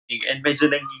and medyo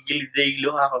nanggigilid na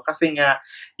yung luha ko kasi nga,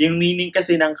 yung meaning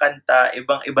kasi ng kanta,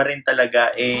 ibang-iba rin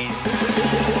talaga and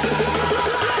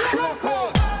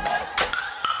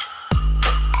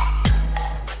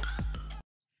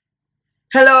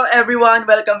hello everyone!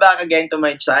 Welcome back again to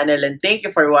my channel and thank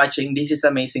you for watching. This is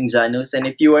Amazing Janus, and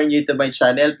if you are new to my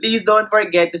channel, please don't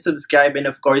forget to subscribe and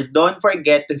of course, don't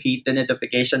forget to hit the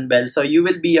notification bell so you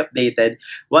will be updated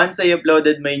once I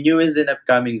uploaded my newest and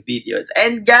upcoming videos.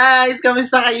 And guys,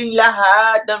 kamusta kayong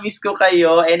lahat? Na-miss ko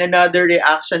kayo and another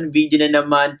reaction video na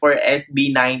naman for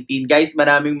SB19. Guys,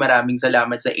 maraming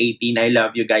salamat sa 18. I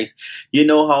love you guys. You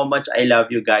know how much I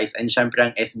love you guys. And syempre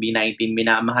ang SB19,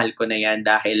 minamahal ko na yan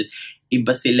dahil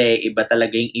iba sila eh, iba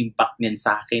talaga yung impact niyan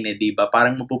sa akin eh, diba?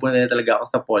 Parang mapupunta na talaga ako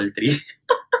sa poultry.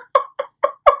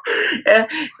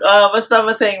 Basta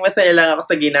masaya lang ako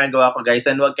sa ginagawa ko guys,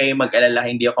 and huwag kayong mag-alala,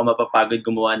 hindi ako mapapagod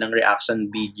gumawa ng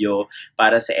reaction video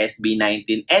para sa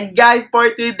SB19. And guys, for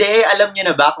today, alam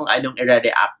nyo na ba kung anong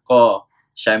i-react ko?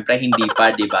 Syempre, hindi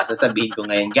pa, diba? Sasabihin ko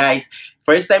ngayon, guys,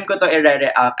 first time ko to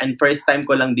i-react and first time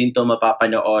ko lang din to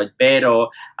mapapanood. Pero,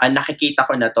 nakikita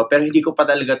ko na to. Pero hindi ko pa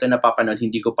talaga to napapanood.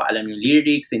 Hindi ko pa alam yung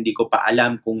lyrics. Hindi ko pa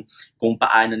alam kung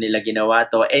paano nila ginawa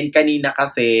to. And kanina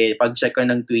kasi, pag-check ko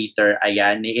ng Twitter,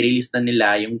 ayan, i-release na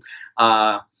nila yung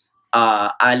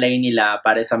alay nila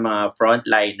para sa mga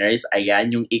frontliners.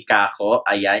 Ayan, yung ikako.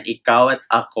 Ayan, ikaw at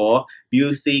ako.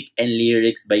 Music and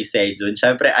lyrics by Sejun.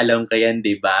 Syempre, alam ko yan,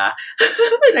 diba?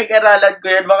 Pinag-aralan ko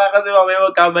yan. Baka kasi mamaya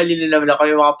magkamali na naman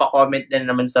ako. Yung mga pa-comment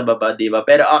na naman sa baba, diba?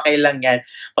 Pero okay lang yan.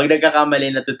 Pag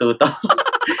nagkakamali, natututo.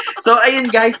 So, ayun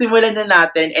guys, simulan na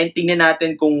natin and tingnan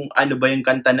natin kung ano ba yung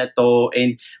kanta na to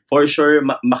and for sure,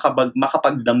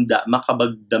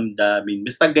 makabagdamdamin.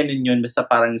 Basta ganun yun. Basta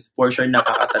parang for sure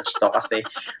nakaka-touch to kasi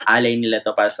alay nila to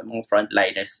para sa mga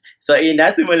frontliners. So, ayun na,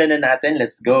 simulan na natin.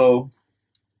 Let's go!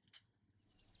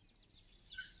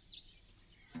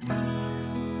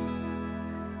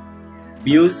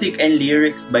 Music and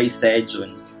lyrics by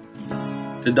Sejun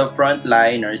to the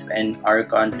frontliners and our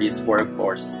country's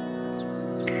workforce.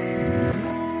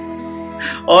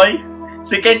 Oy,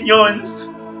 si Ken yun.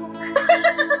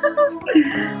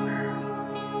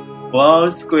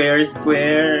 Wow,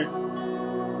 square.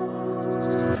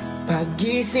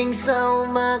 Pagising sa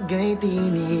umaga'y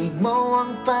tinig mo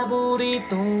ang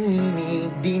paboritong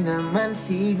himig. Di naman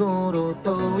siguro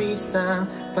to isang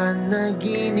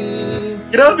panaginip.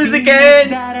 Grabe si Ken!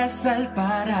 Darasal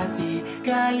parati,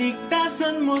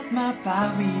 kaligtasan mo't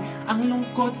mapawi ang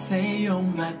lungkot sa iyong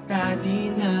mata.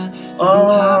 Di na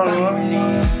luha panguli.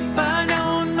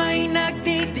 Panahon may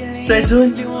nagtitiling,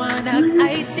 Sejun, liwanag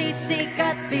ay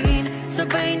sisikatin,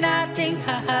 sabay nating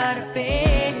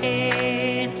haharapin.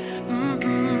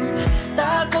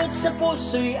 Takot sa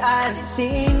puso'y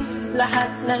alisin,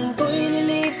 lahat ng to'y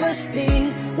lilipas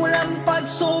din, walang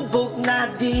pagsubok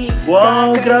na di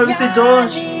wow, grabe si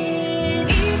Josh.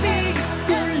 Ibig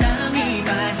ko lang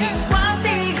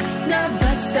ipahiwatig na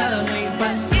basta may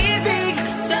pag-ibig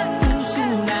sa puso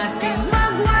natin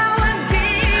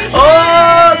magwawagbig.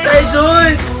 Oh,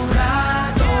 Sejun!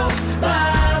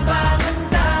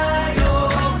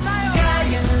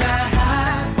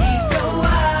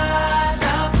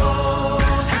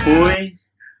 Uy,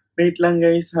 wait lang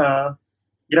guys ha.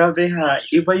 Grabe ha,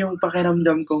 iba yung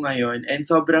pakiramdam ko ngayon and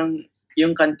sobrang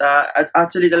yung kanta, at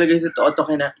actually talaga sa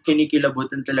totoo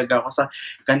kinikilabutan talaga ako sa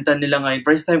kanta nila ngayon.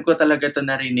 First time ko talaga to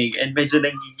narinig and medyo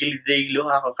nanggigilid na yung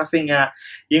luha ko kasi nga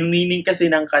yung meaning kasi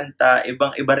ng kanta,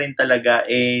 ibang-iba rin talaga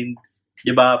and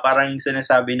diba parang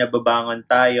sinasabi na babangon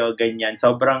tayo, ganyan.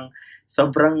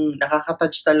 Sobrang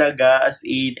nakaka-touch talaga as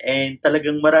in and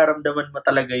talagang mararamdaman mo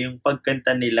talaga yung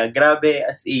pagkanta nila. Grabe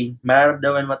as in,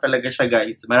 mararamdaman mo talaga siya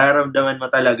guys. Mararamdaman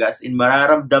mo talaga as in,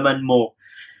 mararamdaman mo.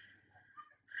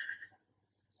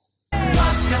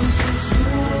 Huwag kang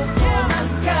susuko,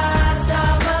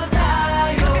 magkasama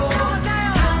tayo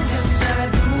hanggang sa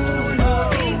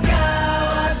dulo,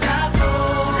 ikaw at ako.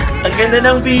 Ang ganda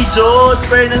ng video,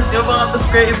 square na yung mga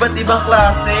square, iba't ibang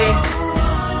klase.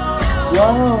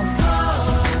 Wow!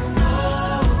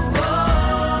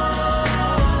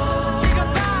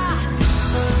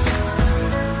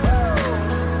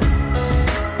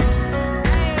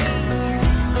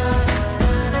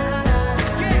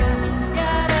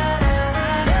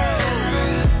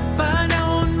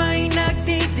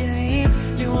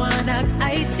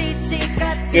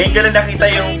 Ngayon ko na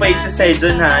nakita yung face ni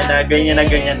Sejun ha, na ganyan,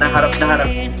 na harap.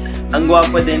 Ang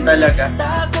gwapo din talaga.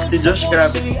 Si Josh,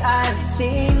 grabe.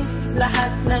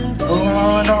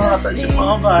 Oh, nakakatouch yung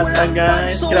mga bata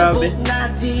guys, grabe.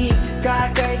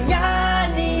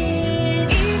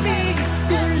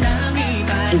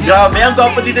 Grabe, ang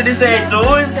gwapo dito ni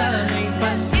Sejun.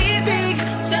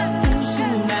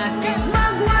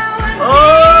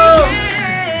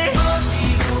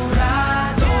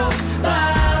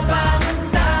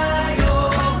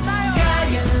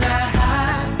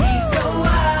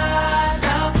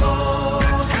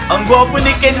 Ang gwapo ni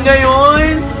Ken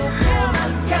ngayon.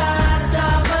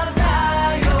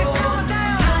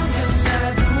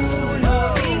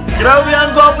 Grabe, ang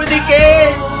gwapo ni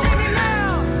Ken.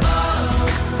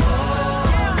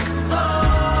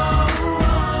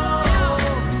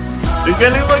 Ang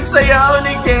galing magsayaw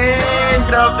ni Ken.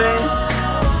 Grabe.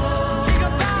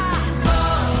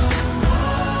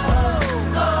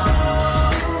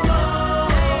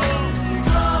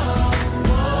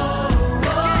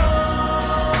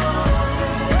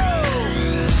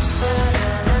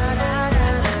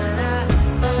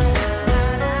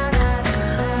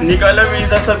 Hindi ko alam yung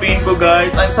sasabihin ko,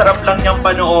 guys. Ang sarap lang niyang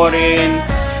panoorin.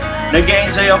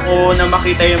 Nag-enjoy ako na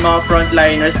makita yung mga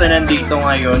frontliners na nandito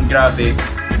ngayon. Grabe.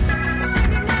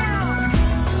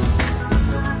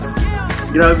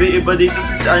 Grabe, iba dito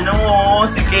si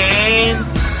si Ken.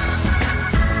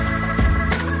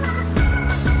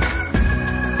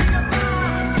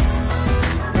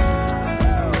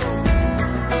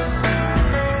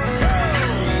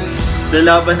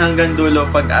 Lalaban hanggang dulo,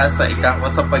 pag-asa, ikako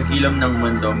sa paghilom ng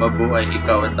mundo, mabuhay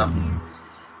ikaw at ako.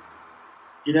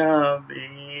 Grabe.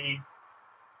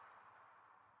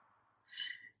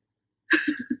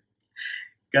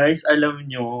 Guys, alam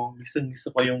nyo,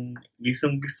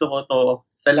 gusto ko to.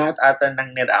 Sa lahat ata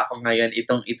ng nira ako ngayon,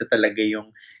 ito talaga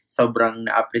yung sobrang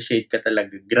na-appreciate ka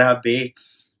talaga. Grabe.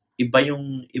 Iba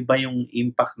yung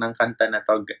impact ng kanta na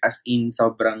to, as in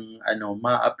sobrang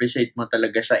ma-appreciate mo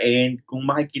talaga siya, and kung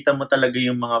makikita mo talaga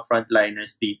yung mga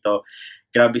frontliners dito,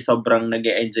 grabe, sobrang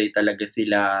nag-e-enjoy talaga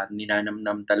sila,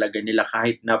 ninanamnam talaga nila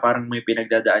kahit na parang may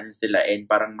pinagdadaanan sila and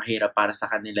parang mahirap para sa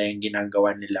kanila yung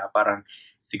ginagawa nila, parang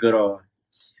siguro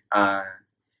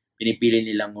pinipili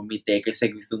nilang umiti kasi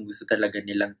gusto talaga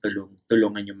nilang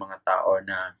tulungan yung mga tao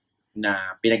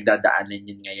na pinagdadaanan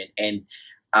yun ngayon, and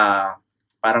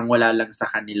parang wala lang sa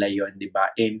kanila yon, di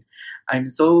ba? And I'm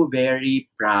so very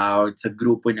proud sa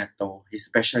grupo na to,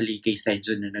 especially kay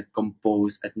Sejo na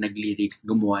nag-compose at nag-lyrics,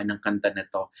 gumawa ng kanta na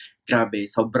to. Grabe,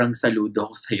 sobrang saludo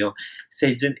ko sa'yo,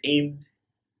 Sejo, and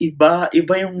iba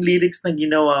yung lyrics na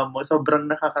ginawa mo, sobrang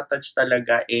nakaka-touch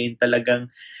talaga, and talagang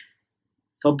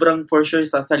sobrang for sure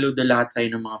sasaludo lahat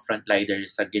sa'yo ng mga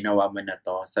frontliners sa ginawa mo na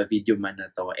to, sa video man na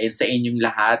to, and sa inyong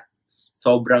lahat,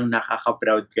 sobrang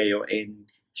nakaka-proud kayo, and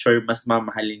sure mas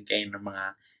mamahalin kayo ng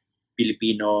mga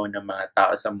Pilipino, ng mga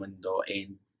tao sa mundo,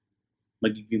 and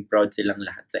magiging proud silang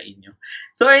lahat sa inyo.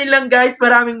 So ayun lang, guys,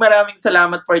 maraming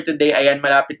salamat for today. Ayan,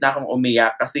 malapit na akong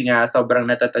umiyak kasi nga sobrang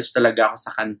natatouch talaga ako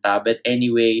sa kanta. But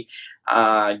anyway,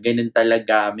 ganun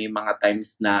talaga, may mga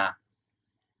times na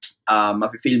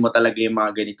mafe-feel mo talaga yung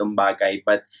mga ganitong bagay.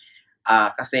 But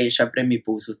kasi syempre may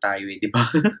puso tayo, di ba?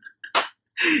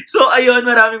 So, ayun,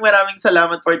 maraming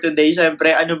salamat for today. Siyempre,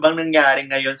 ano bang nangyari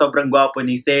ngayon? Sobrang gwapo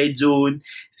ni Sejun.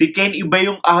 Si Ken, iba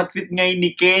yung outfit ngayon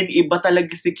ni Ken. Iba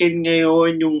talaga si Ken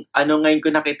ngayon. Yung, ngayon ko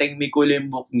nakita yung may kulay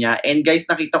yung buhok niya. And guys,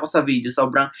 nakita ko sa video,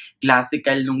 sobrang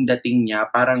classical nung dating niya.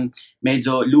 Parang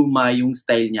medyo luma yung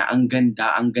style niya. Ang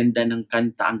ganda ng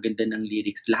kanta, ang ganda ng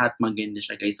lyrics. Lahat maganda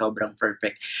siya, guys. Sobrang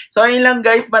perfect. So, ayun lang,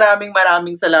 guys.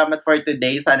 Maraming salamat for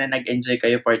today. Sana nag-enjoy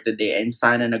kayo for today. And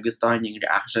sana nagustuhan yung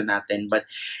reaction natin. But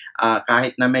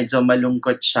kahit na medyo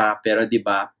malungkot siya, pero 'di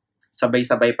ba,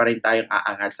 sabay-sabay pa rin tayong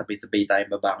aangat, sabay-sabay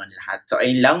tayong babangon lahat. So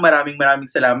ayun lang,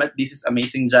 maraming salamat. This is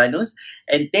Amazing Janus,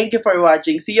 and thank you for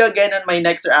watching. See you again on my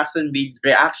next reaction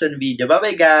video.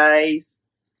 Bye-bye, guys.